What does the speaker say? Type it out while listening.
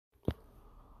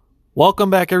Welcome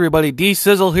back, everybody. D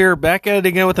Sizzle here, back at it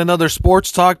again with another Sports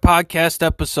Talk podcast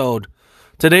episode.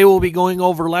 Today we'll be going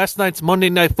over last night's Monday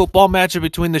Night Football matchup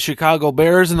between the Chicago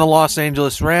Bears and the Los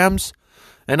Angeles Rams,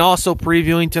 and also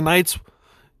previewing tonight's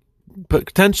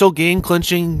potential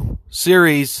game-clinching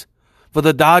series for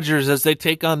the Dodgers as they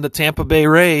take on the Tampa Bay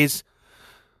Rays.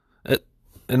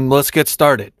 And let's get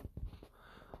started.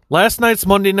 Last night's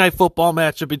Monday Night Football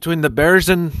matchup between the Bears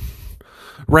and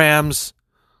Rams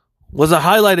was a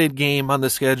highlighted game on the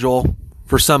schedule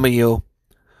for some of you,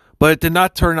 but it did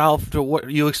not turn out to what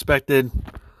you expected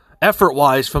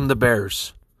effort-wise from the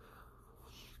Bears.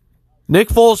 Nick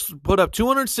Foles put up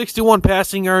 261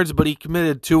 passing yards, but he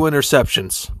committed 2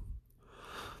 interceptions.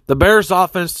 The Bears'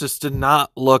 offense just did not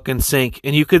look in sync,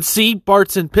 and you could see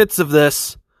parts and bits of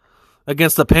this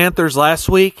against the Panthers last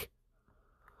week,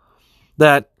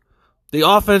 that the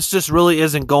offense just really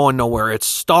isn't going nowhere. It's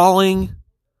stalling.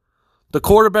 The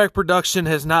quarterback production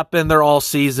has not been there all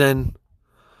season.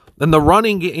 And the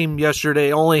running game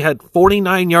yesterday only had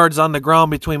 49 yards on the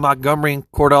ground between Montgomery and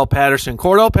Cordell Patterson.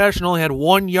 Cordell Patterson only had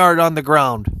 1 yard on the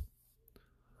ground.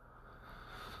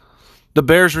 The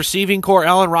Bears receiving core,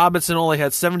 Allen Robinson, only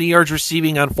had 70 yards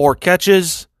receiving on 4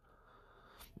 catches.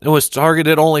 It was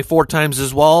targeted only 4 times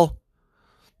as well.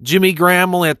 Jimmy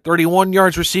Graham only had 31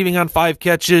 yards receiving on 5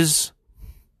 catches.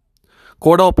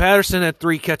 Cordell Patterson had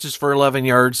 3 catches for 11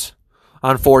 yards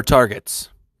on 4 targets.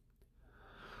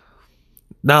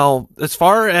 Now, as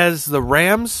far as the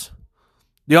Rams,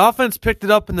 the offense picked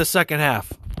it up in the second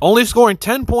half. Only scoring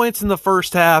 10 points in the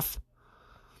first half.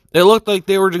 It looked like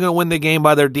they were going to win the game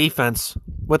by their defense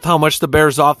with how much the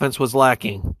Bears' offense was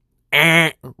lacking.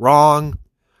 Wrong.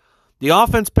 The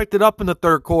offense picked it up in the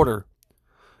third quarter.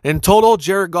 In total,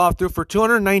 Jared Goff threw for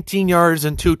 219 yards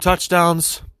and 2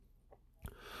 touchdowns.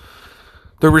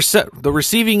 The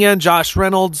receiving end, Josh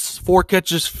Reynolds, 4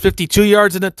 catches, 52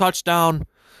 yards and a touchdown.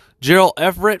 Gerald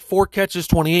Everett, 4 catches,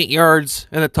 28 yards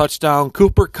and a touchdown.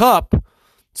 Cooper Kupp,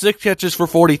 6 catches for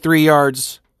 43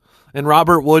 yards. And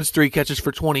Robert Woods, 3 catches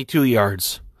for 22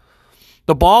 yards.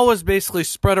 The ball was basically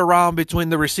spread around between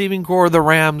the receiving core of the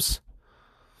Rams.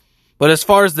 But as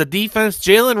far as the defense,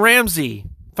 Jalen Ramsey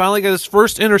finally got his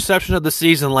first interception of the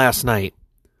season last night.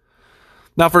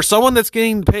 Now, for someone that's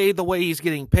getting paid the way he's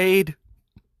getting paid,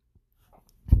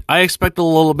 I expect a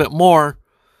little bit more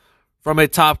from a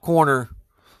top corner.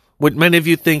 Would many of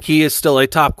you think he is still a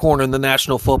top corner in the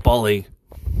National Football League?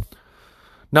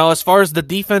 Now, as far as the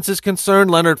defense is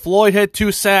concerned, Leonard Floyd had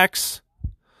 2 sacks.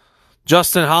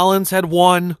 Justin Hollins had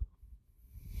 1.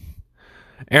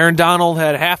 Aaron Donald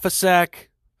had half a sack.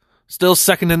 Still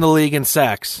second in the league in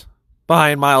sacks,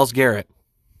 behind Myles Garrett.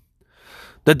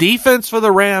 The defense for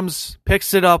the Rams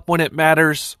picks it up when it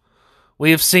matters.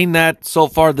 We have seen that so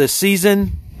far this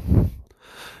season.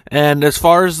 And as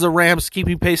far as the Rams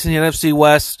keeping pace in the NFC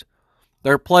West,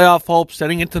 their playoff hopes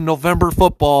heading into November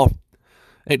football,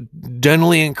 it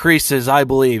generally increases, I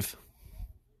believe.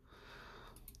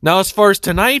 Now, as far as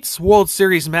tonight's World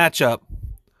Series matchup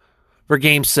for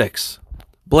Game 6,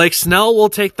 Blake Snell will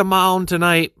take the mound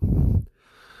tonight,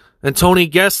 and Tony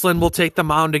Gonsolin will take the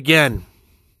mound again.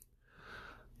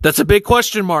 That's a big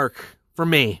question mark for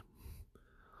me.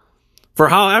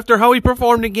 After how he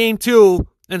performed in Game 2,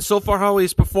 and so far how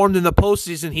he's performed in the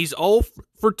postseason, he's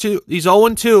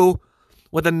 0-2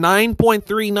 with a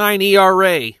 9.39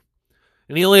 ERA,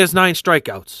 and he only has 9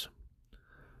 strikeouts.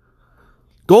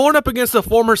 Going up against the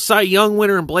former Cy Young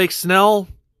winner in Blake Snell,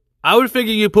 I would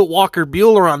figure you put Walker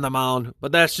Buehler on the mound,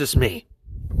 but that's just me.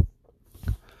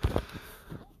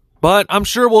 But I'm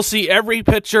sure we'll see every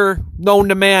pitcher known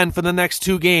to man for the next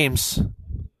 2 games,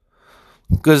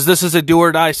 because this is a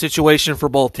do-or-die situation for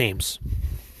both teams.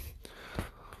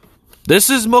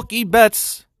 This is Mookie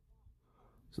Betts'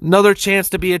 another chance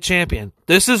to be a champion.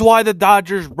 This is why the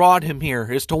Dodgers brought him here,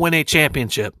 is to win a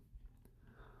championship.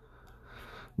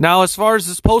 Now, as far as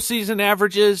his postseason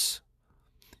averages,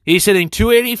 he's hitting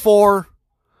 .284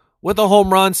 with a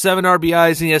home run, 7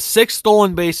 RBIs, and he has 6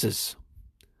 stolen bases.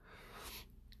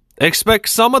 Expect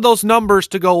some of those numbers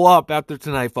to go up after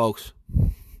tonight, folks.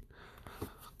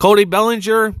 Cody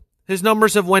Bellinger, his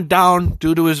numbers have went down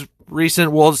due to his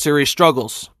recent World Series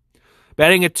struggles.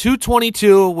 Batting at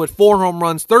 .222 with 4 home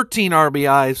runs, 13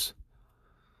 RBIs.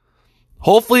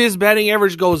 Hopefully his batting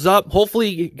average goes up.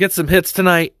 Hopefully he gets some hits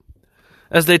tonight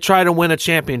as they try to win a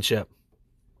championship.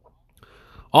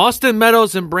 Austin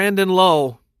Meadows and Brandon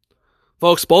Lowe,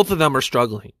 folks, both of them are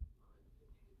struggling.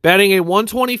 Batting at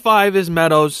 .125 is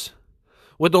Meadows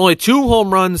with only 2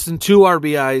 home runs and 2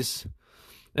 RBIs.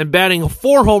 And batting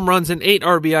 4 home runs and 8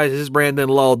 RBIs is Brandon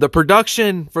Lowe. The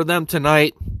production for them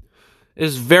tonight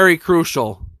is very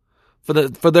crucial for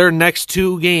for their next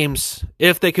two games,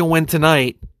 if they can win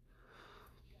tonight,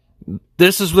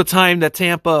 this is the time that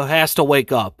Tampa has to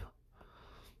wake up.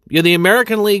 You're the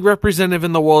American League representative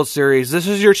in the World Series. This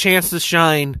is your chance to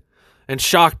shine and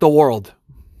shock the world.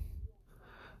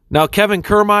 Now, Kevin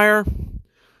Kiermaier,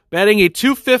 batting a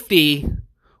 .250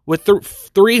 with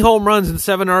 3 home runs and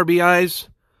 7 RBIs.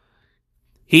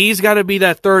 He's got to be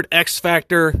that third X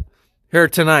factor here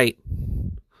tonight,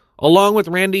 along with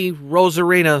Randy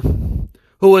Rosarina,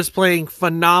 who is playing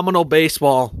phenomenal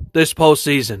baseball this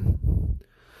postseason.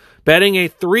 Batting a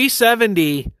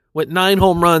 .370 with 9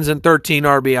 home runs and 13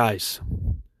 RBIs.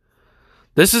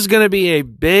 This is going to be a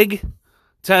big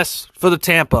test for the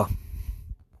Tampa.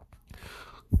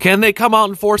 Can they come out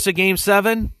and force a Game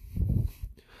 7?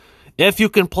 If you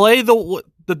can play to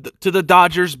the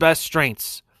Dodgers' best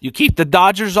strengths, you keep the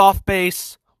Dodgers off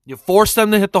base, you force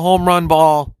them to hit the home run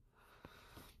ball,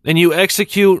 and you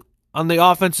execute on the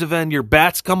offensive end, your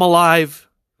bats come alive,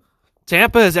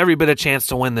 Tampa has every bit of chance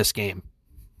to win this game.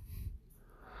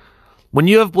 When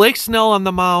you have Blake Snell on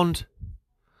the mound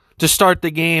to start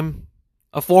the game,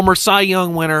 a former Cy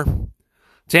Young winner,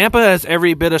 Tampa has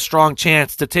every bit of strong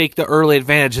chance to take the early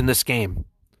advantage in this game.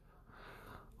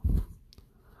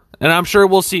 And I'm sure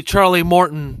we'll see Charlie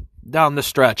Morton down the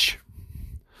stretch.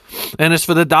 And as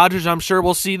for the Dodgers, I'm sure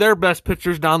we'll see their best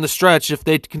pitchers down the stretch if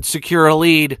they can secure a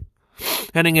lead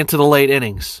heading into the late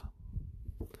innings.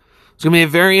 It's going to be a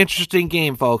very interesting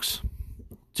game, folks.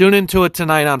 Tune into it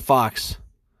tonight on Fox.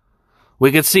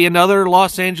 We could see another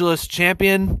Los Angeles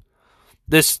champion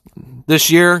this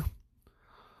year.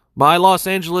 My Los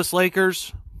Angeles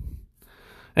Lakers.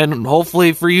 And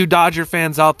hopefully for you Dodger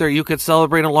fans out there, you could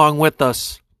celebrate along with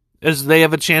us as they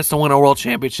have a chance to win a world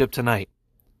championship tonight.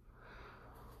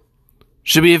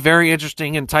 Should be a very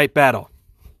interesting and tight battle.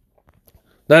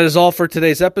 That is all for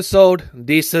today's episode.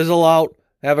 D Sizzle out.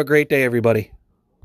 Have a great day, everybody.